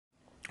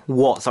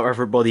What's up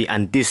everybody,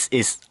 and this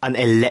is an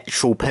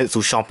electro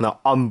pencil sharpener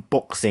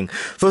unboxing.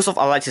 First off,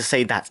 I'd like to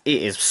say that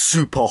it is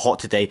super hot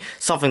today,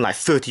 something like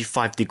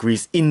 35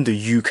 degrees in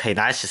the UK.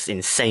 That's just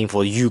insane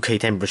for UK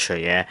temperature,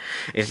 yeah?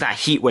 It's that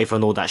heat wave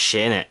and all that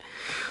shit, innit?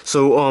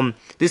 So,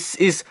 this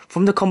is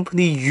from the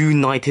company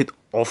United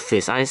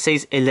Office, and it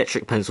says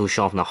electric pencil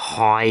sharpener,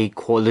 high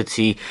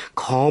quality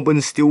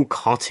carbon steel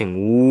cutting.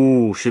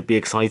 Ooh, should be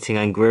exciting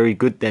and very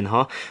good then,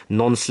 huh?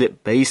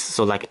 Non-slip base,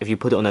 so like if you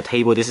put it on a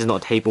table, this is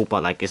not a table,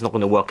 but like it's not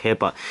going to work here,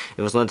 but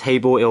if it's on a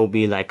table, it will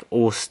be like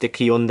all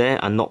sticky on there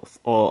and not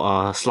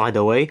slide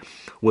away,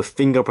 with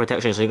finger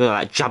protection, so you're gonna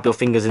like jab your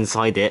fingers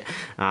inside it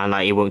and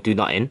like it won't do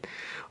nothing.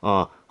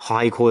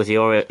 High quality,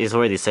 it's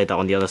already said that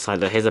on the other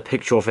side. Here's a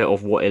picture of it,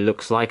 of what it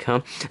looks like, huh?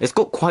 It's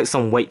got quite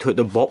some weight to it,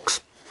 the box.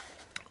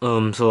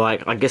 So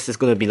like, I guess it's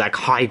gonna be like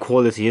high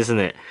quality, isn't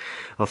it?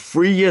 A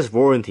 3 years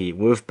warranty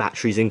with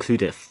batteries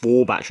included,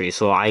 4 batteries.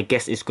 So I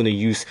guess it's gonna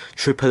use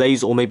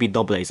AAA's or maybe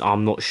AA's.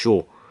 I'm not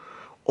sure.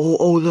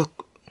 Oh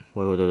look,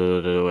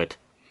 wait.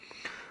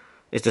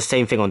 It's the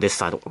same thing on this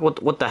side.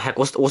 What the heck?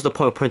 What's the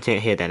point of printing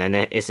it here then? And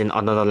it's in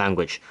another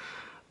language.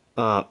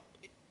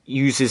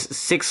 Uses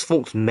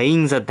 6-volt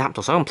mains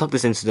adapter. So I can plug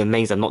this into the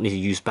mains and not need to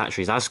use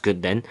batteries. That's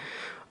good then.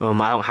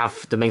 I don't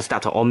have the mains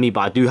adapter on me, but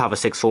I do have a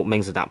 6-volt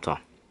mains adapter.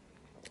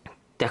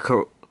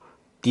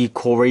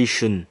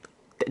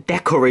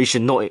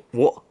 Decoration, not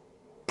what?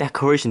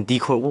 Decoration,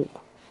 decor.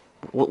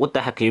 What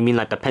the heck? You mean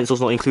like the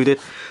pencil's not included?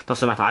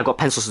 Doesn't matter. I got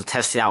pencils to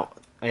test it out.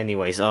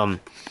 Anyways, so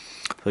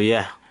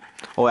yeah.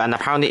 Oh, and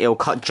apparently it'll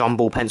cut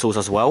jumbo pencils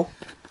as well.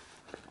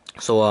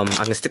 So I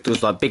can stick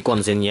those like big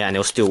ones in, yeah, and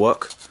it'll still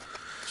work.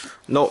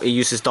 No, it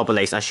uses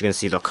AA's, as you can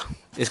see. Look,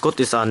 it's got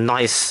this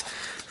nice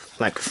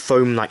like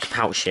foam like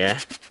pouch here.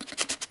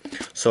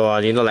 So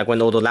you know, like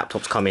when all the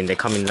laptops come in, they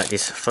come in like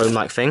this foam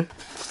like thing.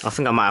 I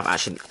think I might have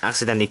actually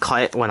accidentally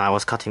cut it when I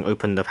was cutting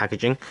open the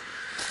packaging.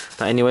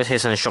 But anyways,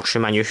 here's an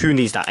instruction manual. Who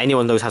needs that?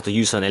 Anyone knows how to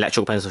use an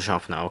electric pencil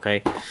sharpener,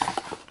 okay?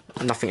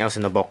 Nothing else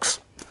in the box.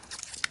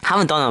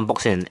 Haven't done an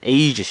unboxing in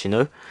ages, you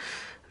know.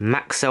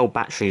 Maxell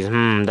batteries.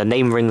 The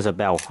name rings a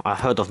bell. I've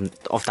heard of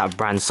that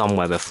brand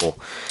somewhere before.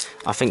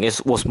 I think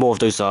it was more of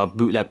those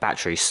bootleg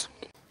batteries.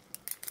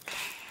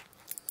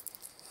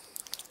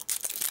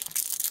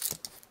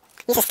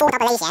 This is 4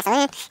 AA's here, so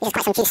this is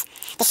quite some juice.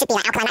 This should be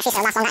like alkaline batteries, so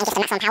it'll last longer and give the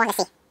maximum power. Let's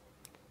see.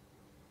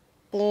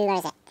 Blue, where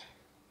is it?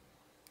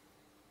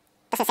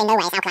 Doesn't say no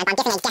way it's alkaline, but I'm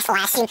giving it a guess, or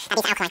I assume that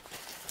it's alkaline.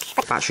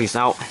 But batteries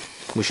out.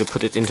 We should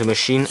put it into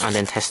machine and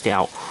then test it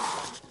out.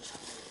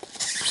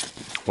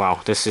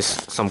 Wow, this is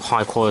some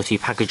high quality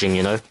packaging,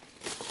 you know.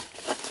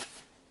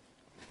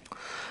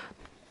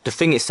 The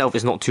thing itself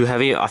is not too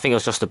heavy. I think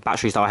it's just the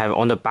batteries that I have.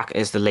 On the back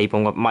is the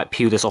label. I might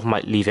peel this off,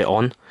 might leave it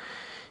on.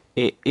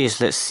 It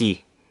is, let's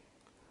see,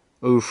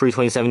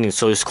 03/2017,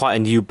 so it's quite a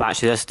new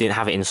batch. This didn't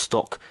have it in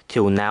stock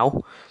till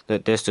now.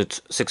 There's the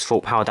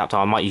 6-volt power adapter.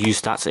 I might use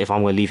that if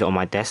I'm going to leave it on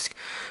my desk,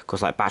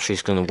 because like battery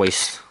is going to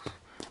waste a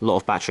lot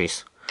of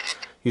batteries.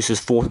 Uses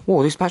 4.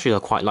 Oh, these batteries are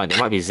quite light. They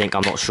might be zinc,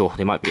 I'm not sure.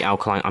 They might be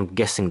alkaline. I'm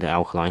guessing they're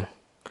alkaline.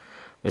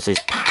 It says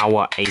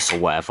Power Ace or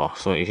whatever,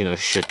 so you know it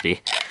should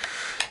be.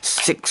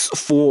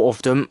 4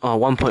 of them,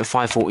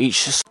 1.5 volt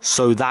each.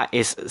 So that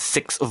is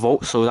 6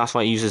 volts. So that's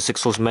why it uses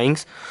 6-volt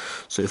mains.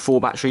 So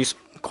 4 batteries,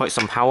 quite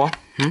some power.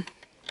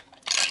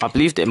 I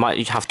believe that it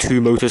might have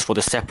 2 motors for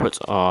the separate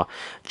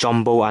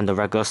jumbo and the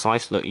regular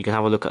size. Look, you can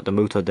have a look at the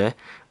motor there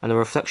and the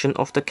reflection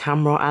of the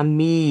camera and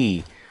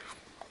me.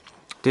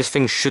 This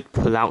thing should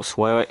pull out,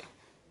 swear it.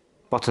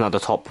 Button at the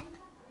top.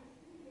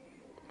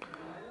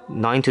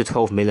 9 to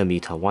 12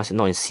 millimeter. Why is it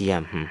not in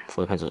cm?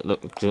 For the pencil.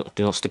 Look, do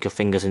not stick your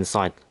fingers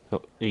inside.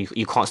 Look,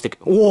 you can't stick.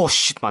 Oh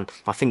shit, man!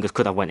 My fingers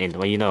could have went in.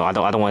 Well, you know, I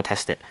don't want to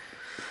test it.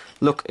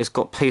 Look, it's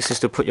got places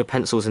to put your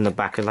pencils in the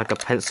back. It's like a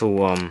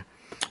pencil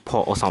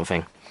pot or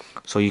something.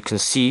 So you can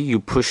see, you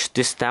push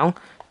this down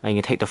and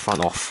you take the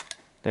front off.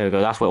 There we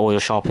go. That's where all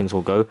your sharpenings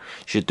will go. You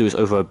should do this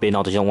over a bin,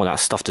 otherwise you don't want that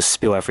stuff to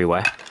spill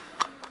everywhere.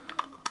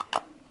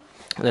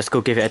 Let's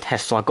go give it a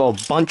test. So I've got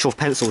a bunch of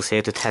pencils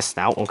here to test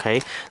out,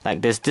 okay?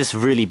 Like there's this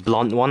really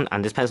blunt one,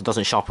 and this pencil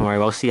doesn't sharpen very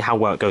well. See how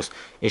well it goes.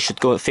 It should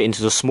go fit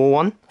into the small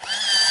one.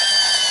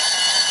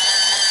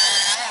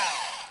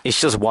 It's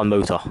just one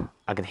motor.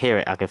 I can hear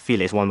it, I can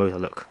feel it, it's one motor,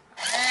 look.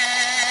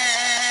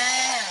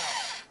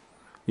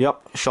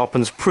 Yep,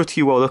 sharpens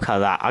pretty well, look at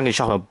that. I'm gonna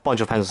sharpen a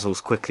bunch of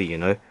pencils quickly, you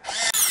know.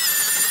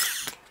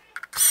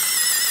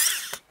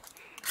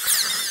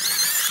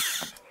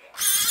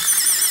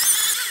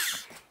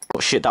 Oh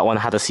shit, that one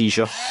had a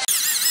seizure.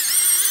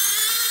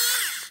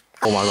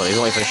 Oh my god, it's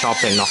not even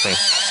sharpening, nothing.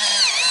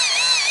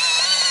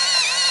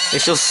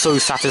 It's just so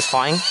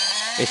satisfying.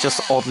 It's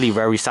just oddly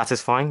very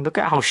satisfying. Look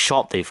at how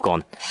sharp they've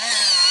gone.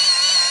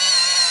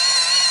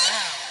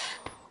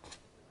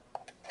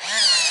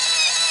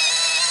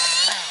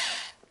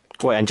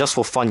 Wait, and just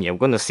for fun, yeah, we're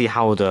going to see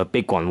how the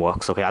big one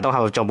works, okay? I don't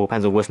have a jumbo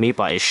pencil with me,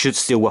 but it should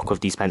still work with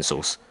these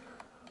pencils.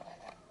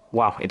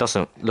 Wow, it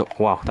doesn't. Look,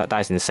 wow, that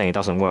is insane. It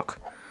doesn't work.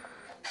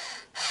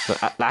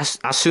 But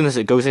as soon as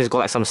it goes in, it's got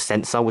like some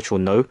sensor which will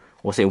know.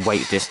 Or is it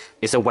weight?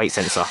 It's a weight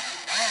sensor.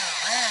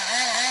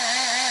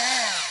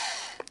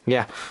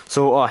 Yeah,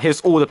 so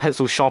here's all the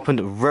pencils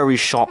sharpened, very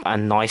sharp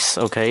and nice,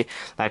 okay?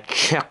 Like,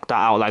 check that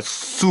out, like,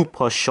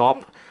 super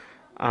sharp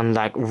and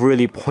like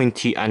really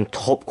pointy and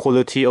top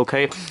quality,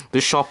 okay?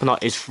 The sharpener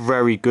is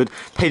very good.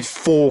 Paid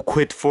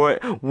 £4 for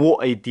it.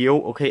 What a deal,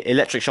 okay?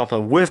 Electric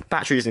sharpener with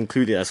batteries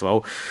included as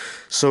well.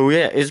 So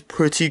yeah, it's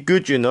pretty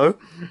good, you know.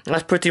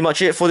 That's pretty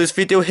much it for this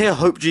video here.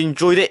 Hope you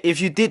enjoyed it. If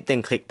you did,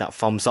 then click that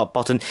thumbs up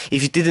button.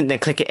 If you didn't, then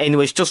click it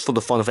anyways, just for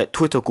the fun of it.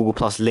 Twitter, Google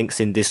Plus,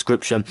 links in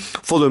description.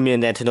 Follow me in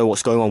there to know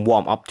what's going on,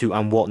 what I'm up to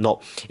and what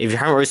not. If you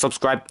haven't already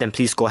subscribed, then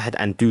please go ahead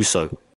and do so.